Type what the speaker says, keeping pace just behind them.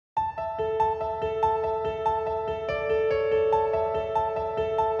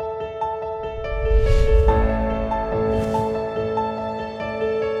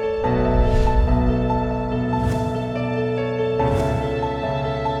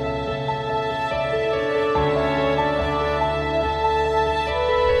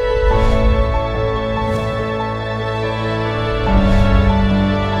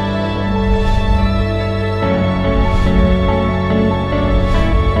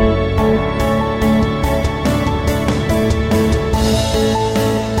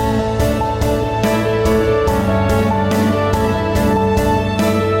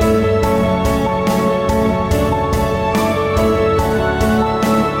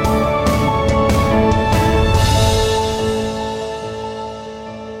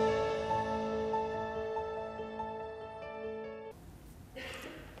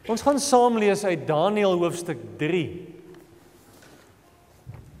Ons gaan saam lees uit Daniël hoofstuk 3.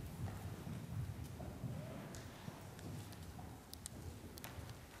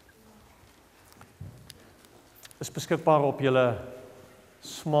 Is beskikbaar op julle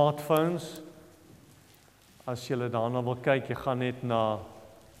smartphones. As julle daarna wil kyk, jy gaan net na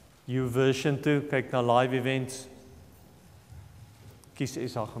YouVersion toe, kyk na live events, kies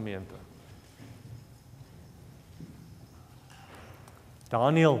SA gemeente.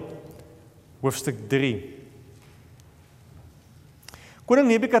 Daniël, hoofstuk 3. Koning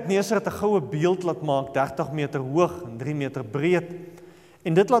Nebukadnesar het 'n goue beeld laat maak, 30 meter hoog en 3 meter breed,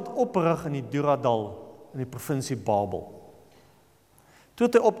 en dit laat oprig in die Duradal, in die provinsie Babel. Toe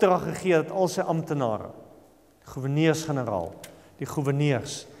het hy opdrag gegee dat al sy amptenare, die gouverneurs-generaal, die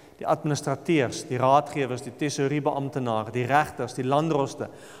gouverneurs, die administrateurs, die raadgewers, die tesouriebeamptenare, die regters, die landdroste,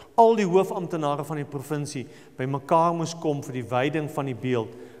 al die hoofamptenare van die provinsie bymekaar moes kom vir die wyding van die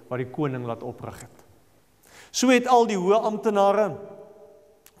beeld wat die koning laat oprig het. So het al die hoë amptenare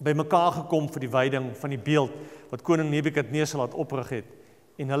bymekaar gekom vir die wyding van die beeld wat koning Nebukadnesar laat oprig het,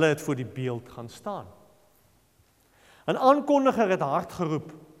 en hulle het voor die beeld gaan staan. 'n aankondiger het hard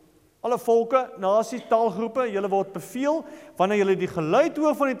geroep: alle volke, nasies, taalgroepe, julle word beveel, wanneer julle die geluid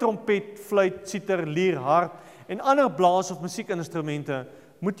hoor van die trompet, fluit, siter, lier, harp en ander blaas of musiekinstrumente,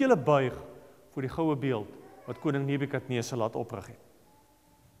 moet julle buig voor die goue beeld wat koning Nebukadnesar laat oprig het.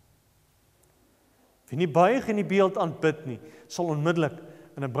 Wie nie buig en die beeld aanbid nie, sal onmiddellik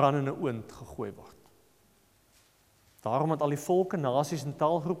in 'n brandende oond gegooi word. Daarom het al die volke, nasies en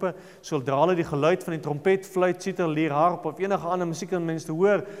taalgroepe, sodra hulle die geluid van die trompet, fluit, siter, lier, harp of enige ander musiekinstrument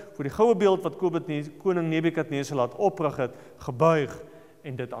hoor, voor die goue beeld wat koning Nebukadnesar laat oprig het, gebuig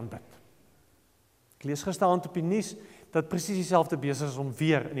en dit aanbid. Ek lees gisterand op die nuus dat presies dieselfde besig is om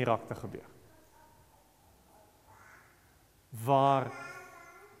weer in Irak te gebeur. Waar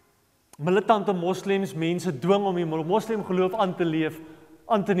militante moslems mense dwing om die moslim geloof aan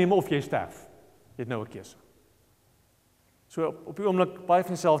te neem of jy sterf. Jy het nou 'n keuse. So op die oomblik baie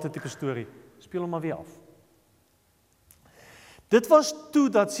van dieselfde tipe storie, speel hom maar weer af. Dit was toe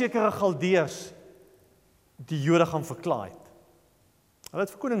dat sekere Galdeërs die Jode gaan verklaai het. Hulle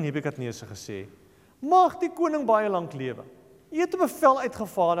het vir koning Nebukadnesar gesê: mag die koning baie lank lewe. U het 'n bevel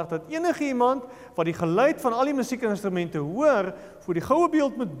uitgevaardig dat enige iemand wat die geluid van al die musiekinstrumente hoor, voor die goue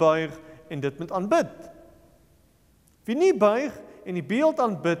beeld moet buig en dit moet aanbid. Wie nie buig en die beeld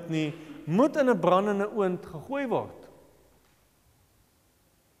aanbid nie, moet in 'n brandende oond gegooi word.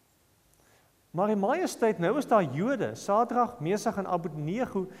 Maar in majesteit, nou is daar Jode, Sadrag, Mesach en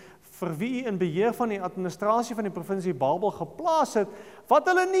Abednego, vir wie u in beheer van die administrasie van die provinsie Babel geplaas het, wat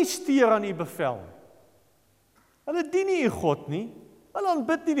hulle nie steur aan u bevel. Hulle dien nie u God nie, hulle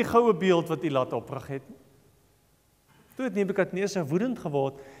aanbid nie die goue beeld wat u laat oprig het. Toe het Nebukadnesar woedend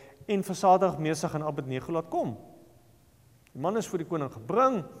geword en vir Sadrag, Mesach en Abednego laat kom. Die man is voor die koning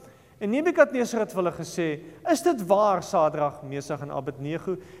gebring, en Nebukadnesar het vir hulle gesê: is dit waar, Sadrag, Mesach en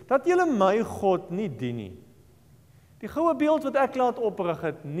Abednego, dat julle my God nie dien nie? Die goue beeld wat ek laat oprig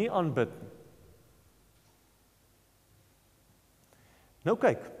het, nie aanbid nie. Nou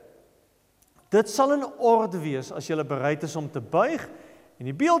kyk, dit sal in orde wees as julle bereid is om te buig en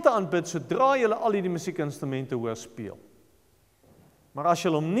die beeld te aanbid sodra julle al die musiekinstrumente hoor speel. Maar as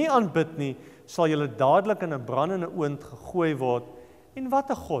julle hom nie aanbid nie, sal julle dadelik in 'n brandende oond gegooi word, en wat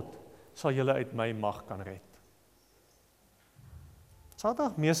 'n God sal julle uit my mag kan red.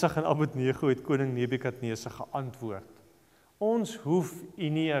 Sadrag, Mesach en Abednego het koning Nebukadnesar geantwoord: ons hoef u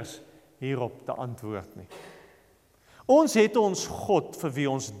nie eers hierop te antwoord nie. Ons het ons God vir wie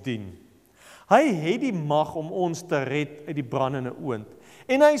ons dien. Hy het die mag om ons te red uit die brandende oond,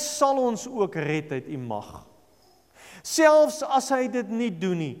 en hy sal ons ook red uit u mag. Selfs as hy dit nie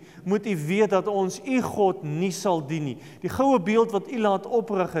doen nie, moet u weet dat ons u God nie sal dien nie. Die goue beeld wat u laat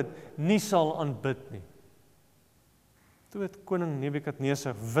oprig het, nie sal aanbid nie. Toe het koning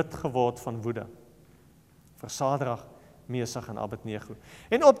Nebukadnesar wit geword van woede vir Sadrag, Mesach en Abednego,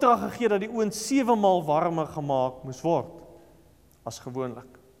 en opdrag gegee dat die oond 7 maal warmer gemaak moes word as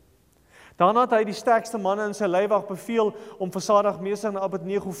gewoonlik. Daarna het hy die sterkste manne in sy leiwag beveel om vir Sadrag, Mesach en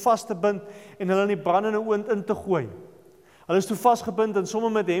Abednego vas te bind en hulle in die brandende oond in te gooi. Hulle is toe vasgebind en somme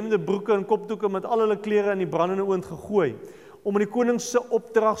met hemde, broeke en kopdoeke met al hulle klere in die brandende oond gegooi. Omdat die koning se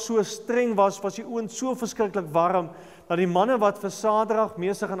opdrag so streng was die oond so verskriklik warm, dat die manne wat vir Sadrag,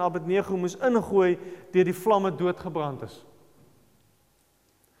 Mesach en Abednego moes ingooi, deur die vlamme doodgebrand is.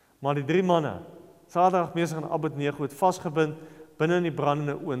 Maar die 3 manne, Sadrag, Mesach en Abednego, het vasgebind binne in die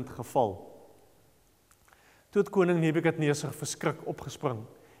brandende oond geval. Toe het koning Nebukadnesar verskrik opgespring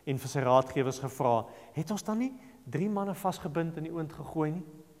en vir sy raadgewers gevra: het ons dan nie 3 manne vasgebind in die oond gegooi nie?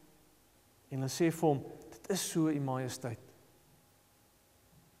 En hulle sê vir hom, dit is so, U Majesteit.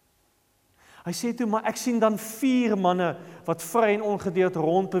 Hy sê toe, maar ek sien dan 4 manne wat vry en ongedeerd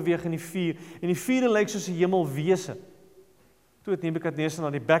rondbeweeg in die vuur, en die vuur lyk soos 'n hemelwese. Toe het Nebukadnesar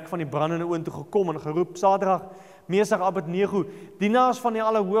na die bek van die brandende oond toe gekom en geroep, Sadrag, Mesach, Abednego, dienaars van die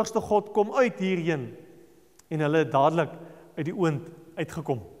Allerhoogste God, kom uit hierheen. En hulle het dadelik uit die oond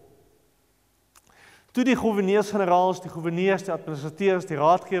uitgekom. Toe die goewerneurs-generaals, die goewerneurs, die administrateurs, die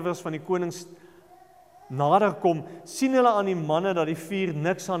raadgewers van die konings nader kom, sien hulle aan die manne dat die vuur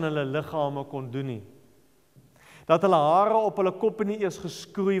niks aan hulle liggame kon doen nie. Dat hulle hare op hulle koppe nie eers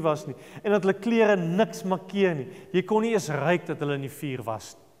geskroei was nie, en dat hulle klere niks makkeer nie. Jy kon nie eers ruik dat hulle in die vuur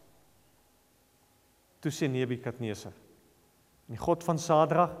was nie. Toe sê Nebukadnesar, die God van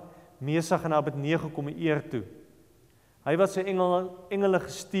Sadrag, Mesach en Abednego kom eer toe. Hy wat sy engele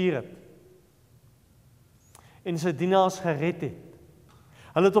gestuur het, en sy dienaars gered het.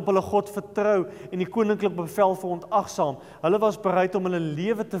 Hulle het op hulle God vertrou en die koninklike bevel verontagsaam. Hulle was bereid om hulle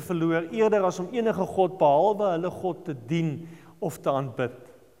lewe te verloor eerder as om enige God behalwe hulle God te dien of te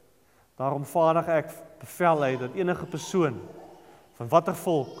aanbid. Daarom vaardig ek bevel uit dat enige persoon van watter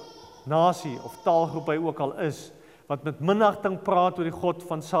volk, nasie of taalgroep hy ook al is, wat met minagting praat oor die God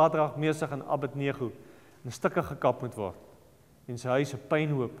van Sadrag, Mesach en Abednego, in stukke gekap moet word en sy huis 'n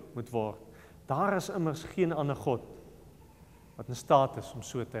pynhoop moet word. Daar is immers geen ander God wat in staat is om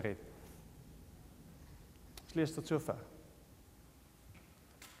so te red. Ons lees tot sover.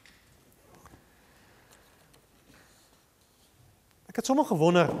 Ek het sommer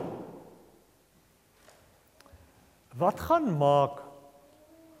gewonder, wat gaan maak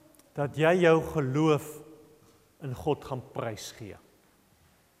dat jy jou geloof in God gaan prysgee?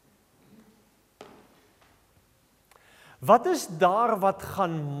 Wat is daar wat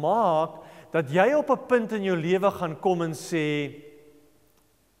gaan maak dat jy op 'n punt in jou lewe gaan kom en sê,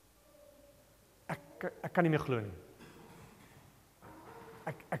 ek kan nie meer glo nie.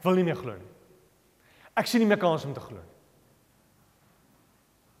 Ek wil nie meer glo nie. Ek sien nie meer kans om te glo nie.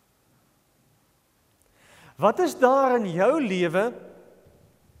 Wat is daar in jou lewe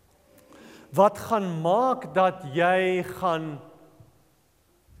wat gaan maak dat jy gaan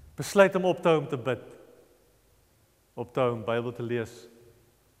besluit om op te hou om te bid, op te hou om Bybel te lees,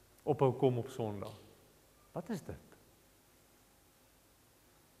 ophou kom op Sondag? Wat is dit?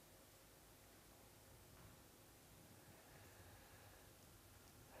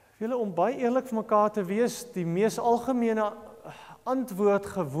 Julle, om baie eerlik vir mekaar te wees, die mees algemene antwoord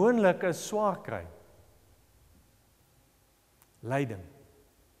gewoonlik is swaar kry. Lyding.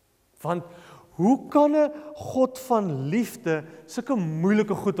 Want hoe kan 'n God van liefde sulke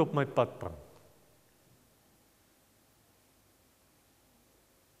moeilike goed op my pad bring?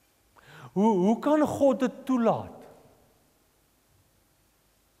 Hoe kan God dit toelaat?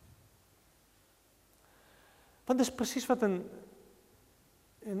 Want dit is presies wat in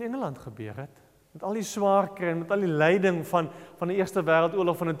Engeland gebeur het. Met al die swaar kry, met al die lyding van die Eerste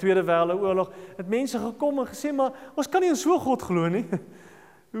Wêreldoorlog, van die Tweede Wêreldoorlog, het mense gekom en gesê, maar ons kan nie in so God glo nie.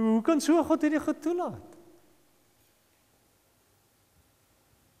 Hoe kan so God hierdie goed toelaat?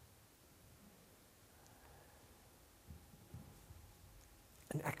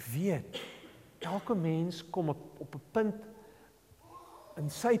 En ek weet, elke mens kom op 'n punt in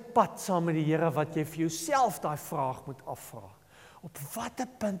sy pad saam met die Here wat jy vir jouself daai vraag moet afvra. Op watter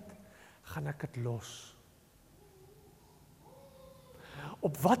punt gaan ek dit los?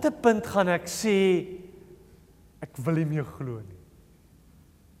 Op watter punt gaan ek sê, ek wil nie meer glo nie.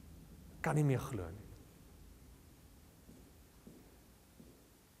 Kan nie meer glo nie.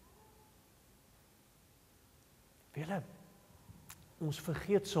 Willem, ons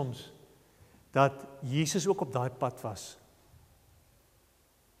vergeet soms dat Jesus ook op daai pad was.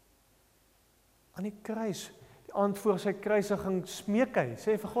 Aan die kruis, die aand voor sy kruisiging smeek hy,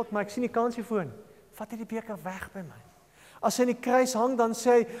 sê vir God, maar ek sien nie kans hiervoor nie. Vat hierdie beker weg by my. As hy in die kruis hang, dan sê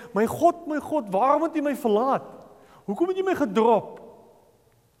hy, my God, waarom het U my verlaat? Hoekom het U my gedrop?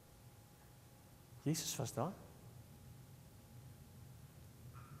 Jesus was daar.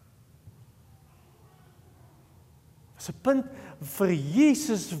 Was 'n punt vir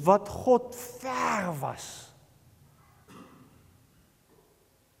Jesus wat God ver was.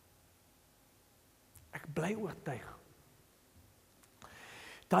 Ek bly oortuig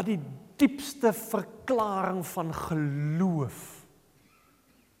dat die diepste verklaring van geloof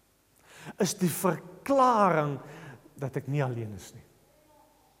is die verklaring dat ek nie alleen is nie.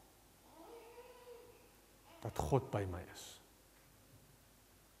 Dat God by my is.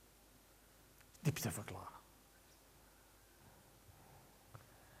 Diepste verklaring.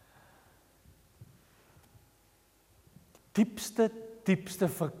 Diepste diepste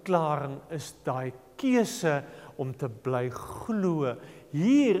verklaring is daai keuse om te bly glo,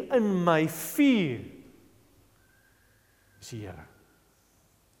 hier in my vuur is die Here.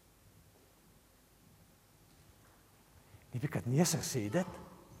 Nebukadneser sê dit.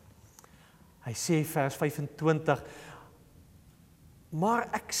 Hy sê vers 25, maar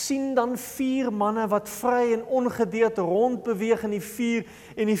ek sien dan 4 manne wat vry en ongedeerd rondbeweeg in die vuur,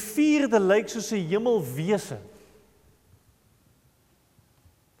 en die 4de lyk soos 'n hemelwese.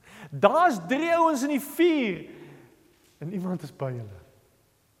 Daar's 3 ouens in die vuur, en iemand is by hulle.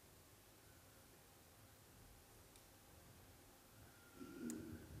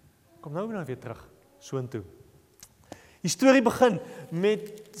 Kom nou weer terug, soontoe. Die storie begin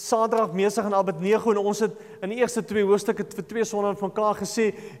met Sadrag, Mesach en Abednego, en ons het in die eerste 2 hoofstukke vir 2 sondae van mekaar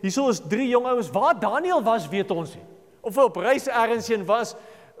gesê, hierso is 3 jong ouens, waar Daniel was, weet ons nie. Of hy op reis ergens heen was,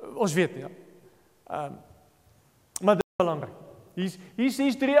 ons weet nie. Maar dit is belangrik.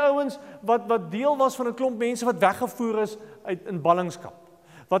 Hier's 3 ouens wat deel was van 'n klomp mense wat weggevoer is in ballingskap,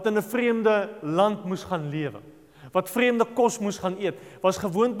 wat in 'n vreemde land moes gaan lewe, wat vreemde kos moes gaan eet, wat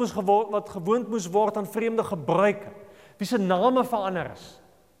gewoond moes word aan vreemde gebruike, wie se name verander is.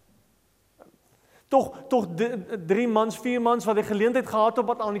 Tog 3 mans, 4 mans wat die geleentheid gehad het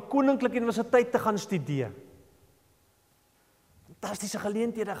om aan die koninklike universiteit te gaan studeer. Fantastiese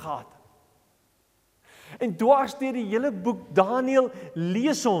geleenthede gehad. En dwars deur die hele boek Daniël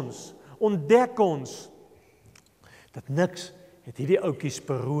lees ons, ontdek ons, dat niks het hierdie ouetjies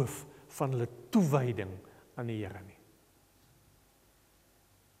beroof van hulle toewyding aan die Here nie.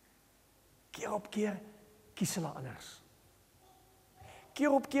 Keer op keer kies hulle anders.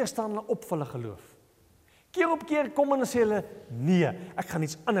 Keer op keer staan hulle op vir hulle geloof. Keer op keer kom en sê hulle, nee, ek gaan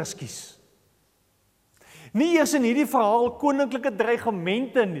iets anders kies. Nie eers in hierdie verhaal koninklike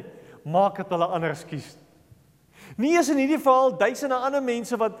dreigemente nie, maak het hulle anders kies. Nie eers in hierdie verhaal duisende ander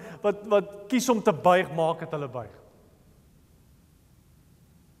mense wat kies om te buig, maak het hulle buig.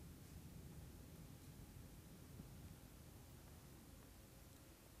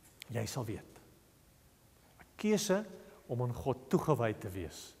 Jy sal weet, 'n keuse om aan God toegewy te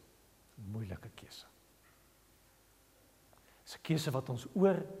wees, 'n moeilike keuse. Dis 'n keuse wat ons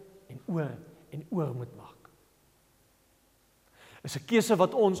oor en oor en oor moet maak. Dis 'n keuse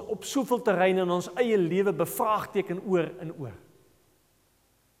wat ons op soveel terreine in ons eie lewe bevraagteken oor en oor.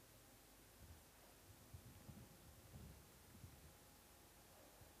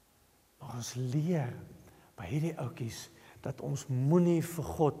 Maar ons leer by hierdie ouetjies dat ons moenie vir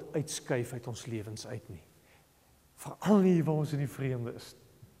God uitskuif uit ons lewens uit nie. Veral nie waar ons in die vreemde is.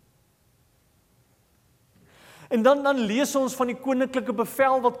 En dan lees ons van die koninklike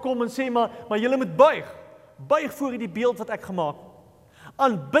bevel wat kom en sê, maar julle moet buig. Buig voor hierdie beeld wat ek gemaak het.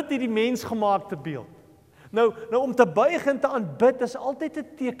 Aanbid hierdie mensgemaakte beeld. Nou om te buig en te aanbid is altyd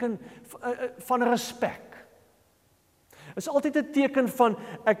 'n teken van respek. Is altyd 'n teken van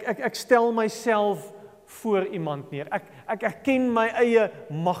ek stel myself voor iemand neer. Ek erken my eie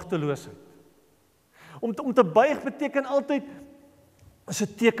magteloosheid. Om te buig beteken altyd is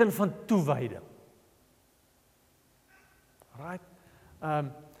 'n teken van toewyding. Right?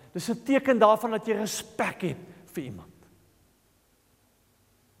 Dis 'n teken daarvan dat jy respek het vir iemand.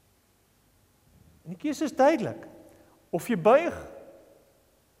 En die keuse is duidelik. Of jy buig,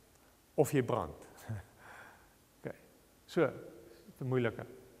 of jy brand. Okay. So, dit is 'n moeilike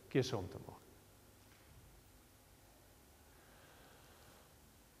keuse om te maak.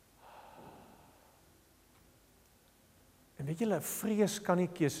 En weet julle, vrees kan nie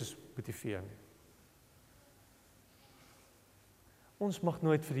keuses motiveer nie. Ons mag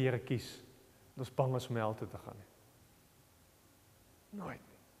nooit vir die Here kies, ons bang is om hel toe te gaan nie. Nooit.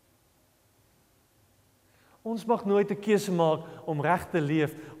 Ons mag nooit 'n keuse maak om reg te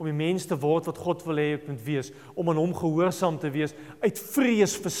leef, om die mens te word wat God wil hê ek moet wees, om aan hom gehoorsaam te wees, uit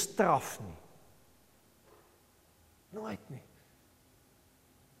vrees vir straf nie. Nooit nie.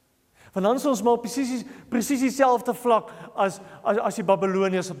 Want dan is ons maar presies dieselfde vlak as die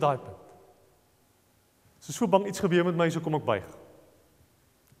Babiloniërs op daai punt. So bang iets gebeur met my, so kom ek buig.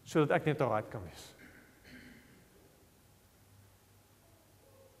 Sodat ek net alright kan wees.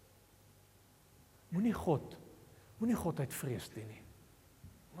 Moenie God uit vrees dien nie.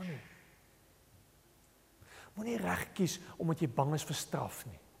 Moenie reg kies omdat jy bang is vir straf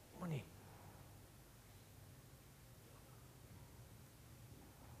nie. Moenie.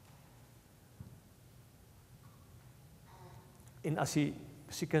 En as die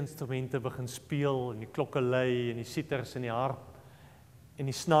musiekinstrumente begin speel, en die klokke lui, en die siters en die harp, en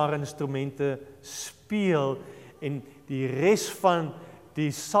die snaarinstrumente speel, en die res van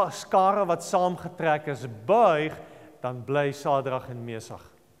die skare wat saamgetrek is, buig, dan bly Sadrag en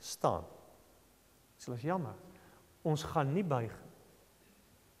Mesach staan. Dit is jammer. Ons gaan nie buig.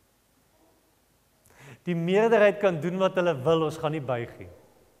 Die meerderheid kan doen wat hulle wil, ons gaan nie buig nie.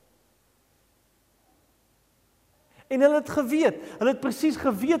 En hulle het geweet, hulle het presies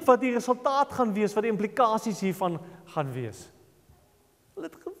geweet wat die resultaat gaan wees, wat die implikasies hiervan gaan wees. Hulle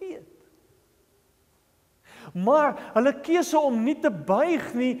het geweet. Maar hulle keuse om nie te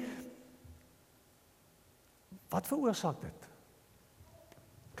buig nie, wat veroorsaak dit?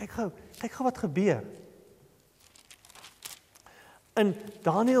 Kyk gou wat gebeur. In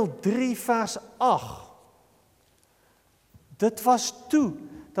Daniël 3 vers 8, dit was toe,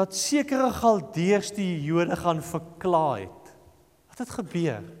 dat sekere Galdeërs die Jode gaan verkla het. Wat het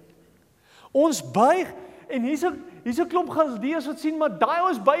gebeur? Ons buig, en hier's 'n klomp Galdeërs wat sien, maar daai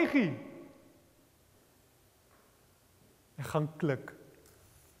ons buig nie. En gaan klik.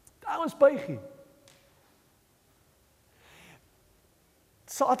 Daai ons buig nie.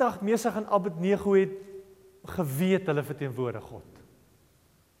 Sadrag, Mesach en Abednego het geweet hulle verteenwoordig God.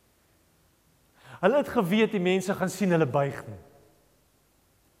 Hulle het geweet die mense gaan sien hulle buig nie.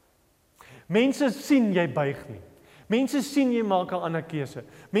 Mense sien jy buig nie. Mense sien jy maak 'n ander keuse.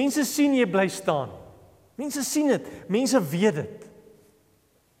 Mense sien jy bly staan. Mense sien dit. Mense weet dit.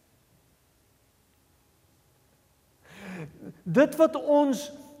 Dit wat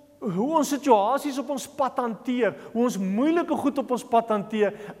hoe ons situasies op ons pad hanteer, hoe ons moeilike goed op ons pad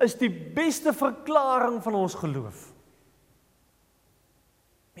hanteer, is die beste verklaring van ons geloof.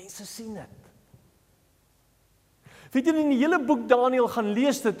 Mense sien dit. Weet jy, in die hele boek Daniël gaan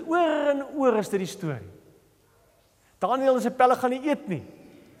lees dit, oor en oor is dit die storie. Daniël en sy pelle gaan nie eet nie.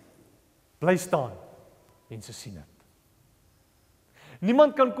 Bly staan. Mense sien dit.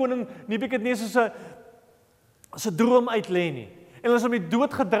 Niemand kan koning Nebukadnesar se droom uitlê nie. En as hom die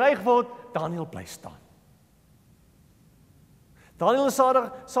dood gedreig word, Daniël bly staan. Daniël en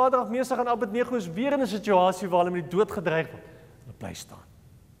Sadrag, Mesach en Abednego is weer in 'n situasie waar hulle met die dood gedreig word. Hulle bly staan.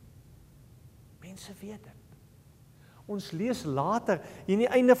 Mense weet dit. Ons lees later, hier in die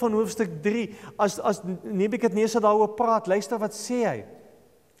einde van hoofstuk 3, as Nebukadnesar daaroor praat, luister wat sê hy.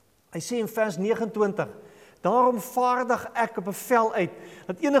 Hy sê in vers 29, daarom vaardig ek 'n bevel uit,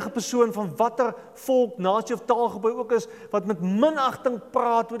 dat enige persoon van watter volk, nasie of taalgebou ook is, wat met minagting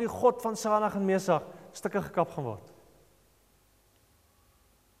praat oor die God van Sadrag en Mesach, stukke gekap gaan word.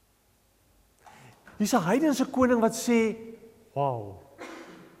 Hier's 'n heidense koning wat sê, wow,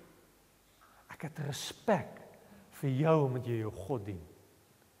 ek het respek vir jou, omdat jy jou God dien,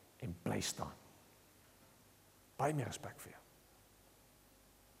 en bly staan. Baie meer respek vir jou.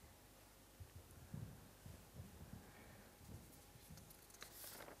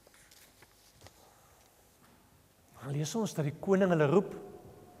 Dan lees ons dat die koning hulle roep. Dit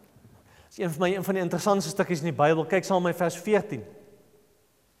is een van die interessantste stukkies in die Bybel. Kyk saam met vers 14.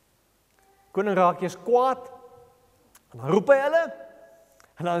 Koning raak eers kwaad, en dan roep hy hulle,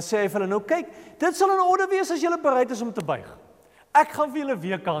 en dan sê hy vir hulle, nou kyk, dit sal in orde wees as julle bereid is om te buig. Ek gaan vir julle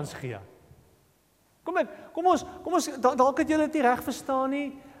weer kans gee. Kom ons, dalk het julle dit nie reg verstaan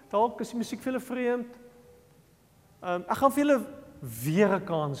nie, dalk is die musiek vir julle vreemd. Ek gaan vir julle weer 'n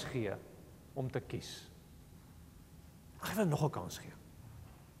kans gee om te kies. Ek gaan nog 'n kans gee.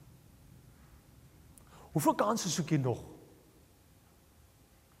 Hoeveel kansse soek jy nog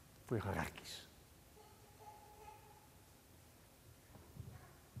voor jy gaan reg kies?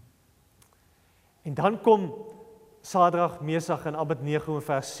 En dan kom Sadrag, Mesach en Abednego in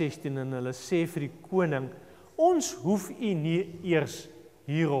vers 16 en hulle sê vir die koning, ons hoef u nie eers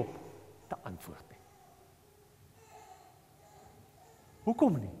hierop te antwoord nie.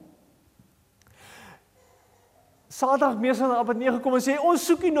 Hoekom nie? Sadrag, Mesach en Abednego kom en sê, ons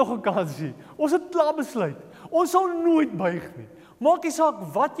soek nie nog 'n kansie. Ons het klaar besluit. Ons sal nooit buig nie. Maak nie saak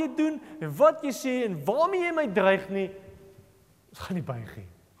wat jy doen en wat jy sê en waarmee jy my dreig nie. Ons gaan nie buig nie.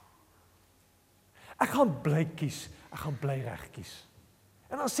 Ek gaan bly kies. Ek gaan bly reg kies.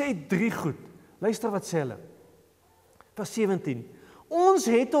 En dan sê hy 3 goed. Luister wat sê hulle. Vers 17. Ons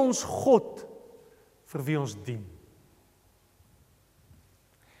het ons God vir wie ons dien.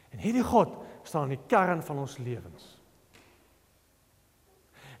 En hierdie God staan in die kern van ons lewens.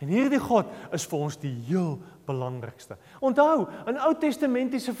 En hierdie God is vir ons die heel belangrikste. Onthou, 'n Ou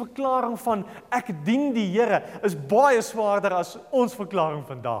Testamentiese verklaring van ek dien die Here is baie swaarder as ons verklaring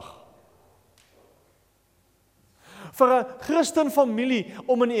vandag. Vir 'n Christen familie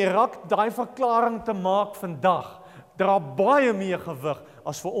om in Irak daai verklaring te maak vandag, dra baie meer gewig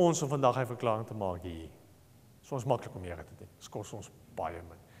as vir ons om vandag hy verklaring te maak hier. So ons maklik om Here te dien. Dit kos ons baie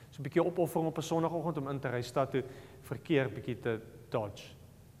min. So 'n bietjie opoffering op 'n Sondagoggend om in te ry stad toe, verkeer bietjie te dodge.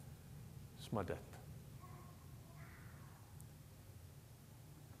 Dis maar dit.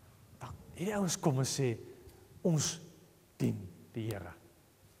 Hierdie ouens kom en sê, ons dien die Here.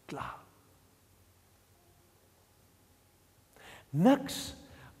 Klaar. Niks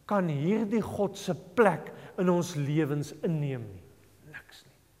kan hierdie God se plek in ons lewens inneem nie. Niks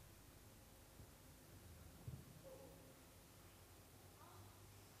nie.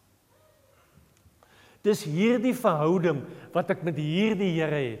 Dis hierdie verhouding wat ek met hierdie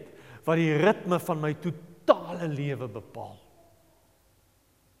Here het, wat die ritme van my totale lewe bepaal.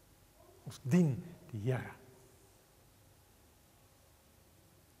 Ons dien die Here.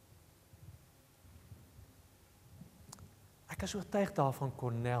 Ek is oortuig daarvan,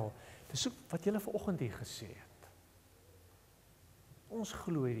 Cornel, dis ook wat julle vanoggend hier gesê het. Ons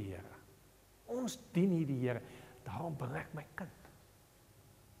glo die Here. Ons dien die Here. Daarom bring ek my kind.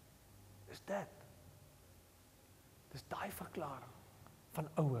 Dis dit. Dis daai verklaring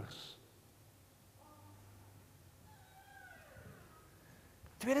van ouers.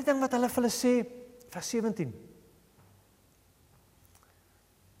 Tweede ding wat hulle vir hulle sê, vers 17.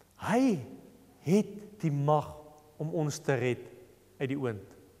 Hy het die mag om ons te red uit die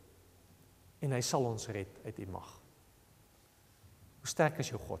oond. En hy sal ons red uit die mag. Hoe sterk is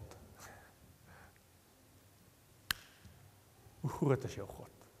jou God? Hoe groot is jou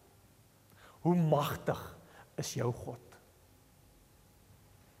God? Hoe magtig is jou God?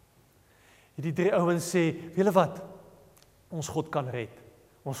 Hierdie drie ouens sê, weet julle wat? Ons God kan red.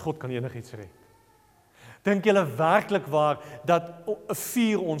 Ons God kan enigiets red. Dink julle werklik waar dat 'n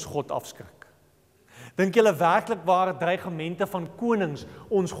vuur ons God afskrik? Dink julle werklik waar dreigemente van konings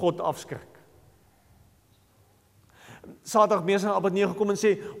ons God afskrik? Saterdag meester in Abednego gekom en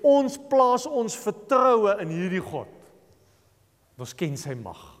sê, ons plaas ons vertroue in hierdie God. Ons ken sy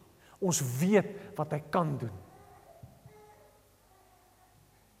mag. Ons weet wat hy kan doen.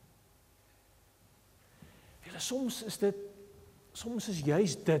 Soms is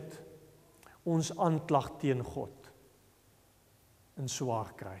juist dit ons aanklag teen God in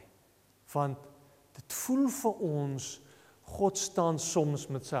swaar kry. Want dit voel vir ons, God staan soms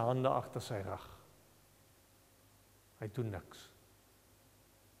met sy hande agter sy rug. Hy doen niks.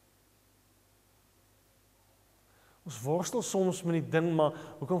 Ons worstel soms met die ding, maar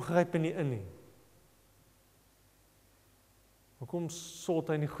hoekom gryp hy nie in nie? Hoekom sort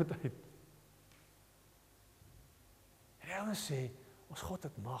hy nie goed uit? En hy sê, ons God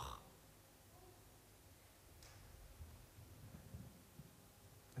het mag.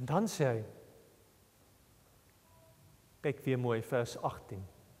 En dan sê hy, kyk weer mooi, vers 18.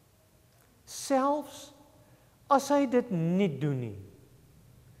 Selfs as hy dit nie doen nie,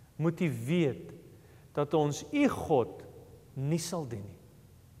 moet jy weet, dat ons u God nie sal dien nie.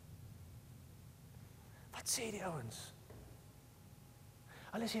 Wat sê die ouens?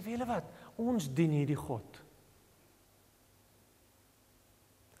 Hulle sê, weet julle wat? Ons dien hierdie God.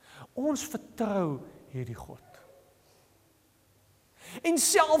 Ons vertrou hierdie God. En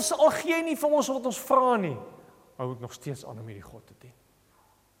selfs al gee hy nie vir ons wat ons vra nie, hou ek nog steeds aan om hierdie God te dien.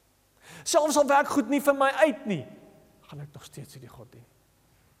 Selfs al werk goed nie vir my uit nie, gaan ek nog steeds hierdie God dien.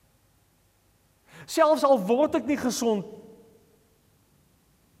 Selfs al word ek nie gesond,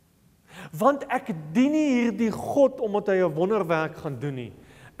 want ek dien nie hierdie God omdat hy 'n wonderwerk gaan doen nie.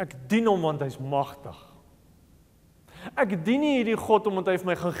 Ek dien hom want hy's magtig. Ek dien nie hierdie God omdat hy vir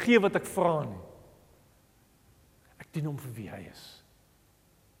my gaan gee wat ek vra nie. Ek dien hom vir wie hy is.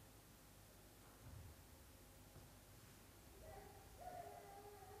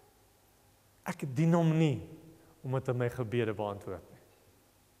 Ek dien hom nie omdat hy my gebede beantwoord nie.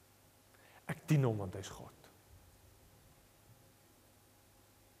 Ek dien hom want hy's God.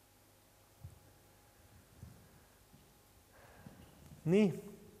 Nee,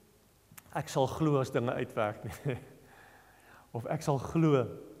 ek sal glo as dinge uitwerk nie. Of ek sal glo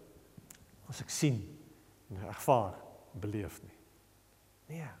as ek sien en ervaar, beleef nie.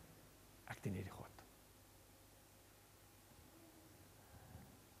 Nee, ek dien hierdie God.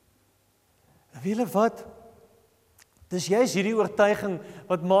 Weet julle wat? Dis juist hierdie oortuiging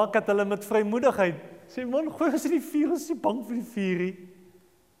wat maak dat hulle met vrymoedigheid sê, man, gooi ons in die vuur, ons is nie bang vir die vuur nie.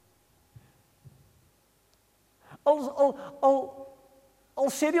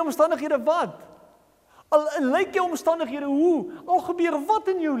 Al sê die omstandighede wat? Al lyk die omstandighede hoe? Al gebeur wat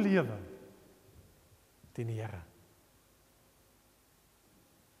in jou lewe? Dien die Here.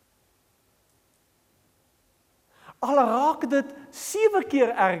 Al raak dit 7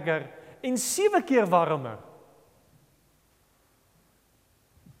 keer erger en 7 keer warmer.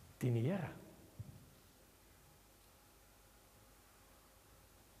 Dien die Here.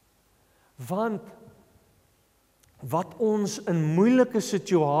 Want wat ons in moeilike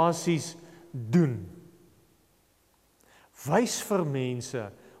situasies doen, wys vir mense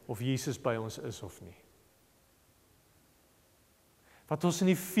of Jesus by ons is of nie. Wat ons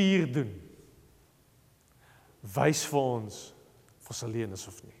in die vuur doen, wys vir ons of ons alleen is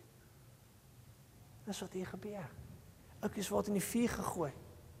of nie. Dis wat hier gebeur. Oukies word in die vuur gegooi.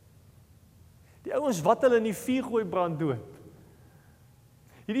 Die ouens wat hulle in die vuur gooi brand dood.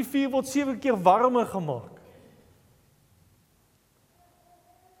 Hierdie vuur word 7 keer warmer gemaak.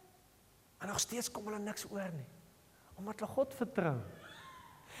 En nog steeds kom hulle niks oor nie, omdat hulle God vertrou.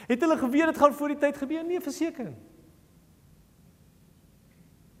 Het hulle geweet dit gaan voor die tyd gebeur? Nee, verseker nie.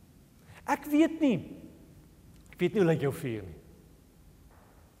 Ek weet nie hoe lyk jou vuur nie.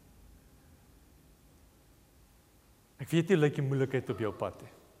 Ek weet nie hoe lyk die moeilikheid op jou pad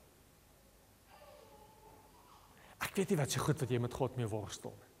nie. Ek weet nie wat so goed wat jy met God mee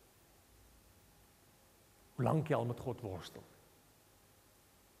worstel nie. Hoe lank jy al met God worstel.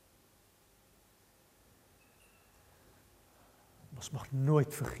 Ons mag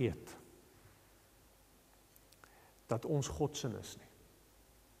nooit vergeet dat ons Godsin is nie.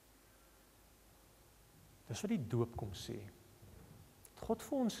 Dis wat die doop kom sê. Dat God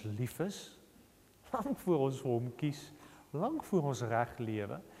vir ons lief is, lank voor ons vir hom kies, lank voor ons reg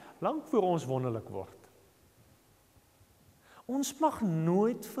lewe, lank voor ons wonderlik word. Ons mag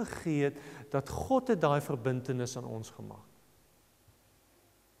nooit vergeet dat God het daai verbintenis aan ons gemaak.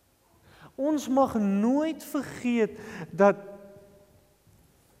 Ons mag nooit vergeet dat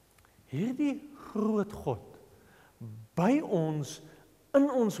hierdie groot God by ons in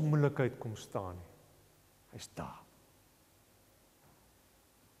ons moeilikheid kom staan nie. Hy's daar.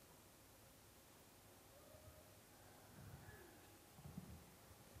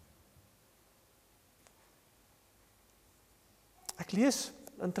 Ek lees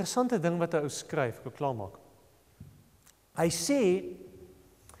 'n interessante ding wat hy skryf, ek wil klaarmaak. Hy sê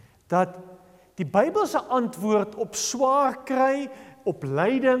dat die Bybelse antwoord op swaar kry, op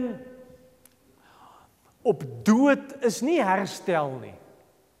lyding, op dood is nie herstel nie.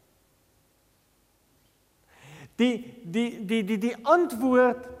 Die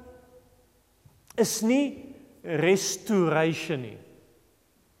antwoord is nie restoration nie.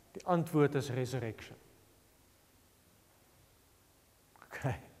 Die antwoord is resurrection.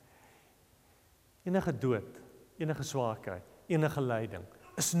 Okay. Enige dood, enige swaarkry, enige lyding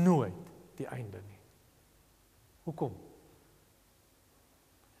is nooit die einde nie. Hoekom?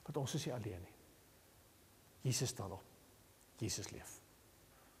 Want ons is nie alleen nie. Jesus staan op. Jesus leef.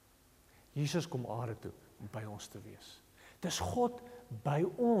 Jesus kom aarde toe om by ons te wees. Dis God by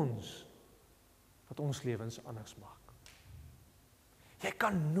ons wat ons lewens anders maak. Jy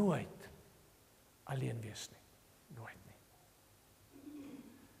kan nooit alleen wees nie. Nooit nie.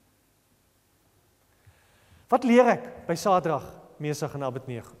 Wat leer ek by Sadrag, Mesach en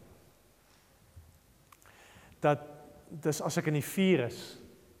Abednego? Dat dis as ek in die vuur is,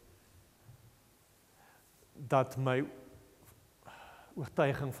 dat my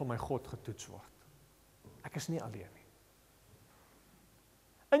oortuiging van my God getoets word. Ek is nie alleen nie.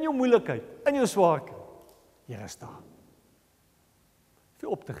 In jou moeilikheid, in jou swaarkry, Here is daar. Hoef jy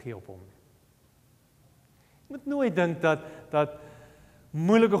op te gee op hom nie. Jy moet nooit dink dat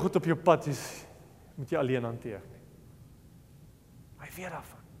moeilike goed op jou pad is, moet jy alleen hanteer nie. Hy weet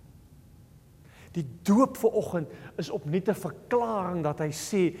daarvan. Die doop vanoggend is opnuut 'n verklaring dat hy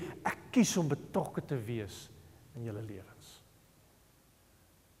sê, ek kies om betrokke te wees in julle lewens.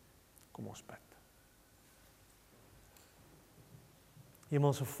 Kom ons bid.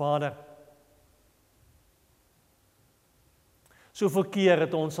 Hemelse Vader, soveel keer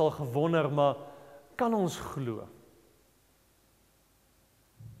het ons al gewonder, maar kan ons glo?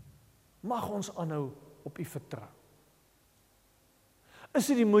 Mag ons aanhou op U vertrou? Is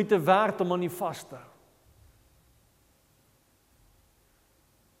dit die moeite werd om aan U vas te hou?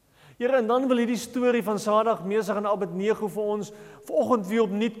 Here, en dan wil hierdie storie van Sadrag, Mesach en Abednego vir ons vanoggend weer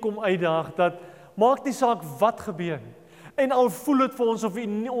opnuut kom uitdaag, dat maak nie saak wat gebeur nie. En al voel dit vir ons of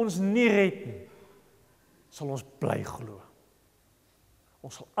U ons nie red nie, sal ons bly glo.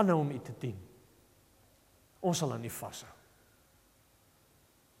 Ons sal aanhou om U te dien. Ons sal aan U vashou.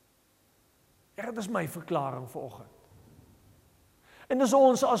 Here, dit is my verklaring vanoggend. En dis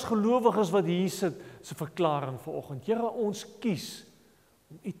ons as gelowiges wat hier sit, se verklaring vanoggend. Here, ons kies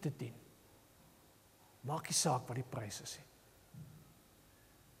om U te dien. Maak nie saak wat die prys is nie.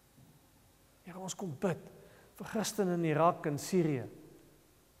 Here, ons kom bid vir Christene in Irak en Sirië.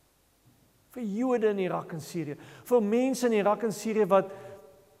 Vir Jode in Irak en Sirië. Vir mense in Irak en Sirië wat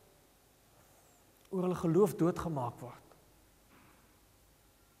oor hulle geloof doodgemaak word.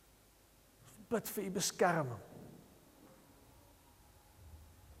 Bid vir U beskerming.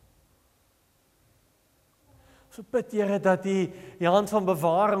 So bid Here dat U die hand van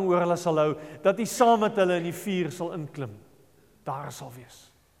bewaring oor hulle sal hou, dat U saam met hulle in die vuur sal inklim. Daar sal wees.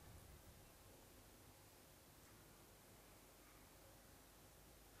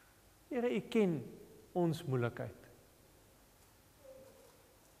 Here, U ken ons moeilikheid.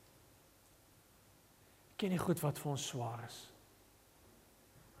 U ken die goed wat vir ons swaar is.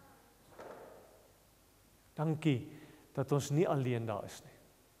 Dankie dat ons nie alleen daar is nie.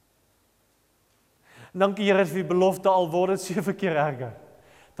 Dankie Here vir die belofte, al word dit 7 keer erger,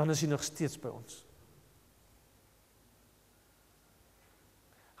 dan is U nog steeds by ons.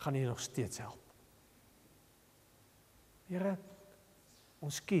 Gaan U nog steeds help. Here,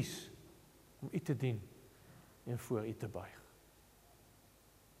 ons kies om U te dien en voor U te buig.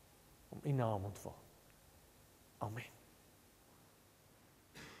 Om U naam ontval. Amen.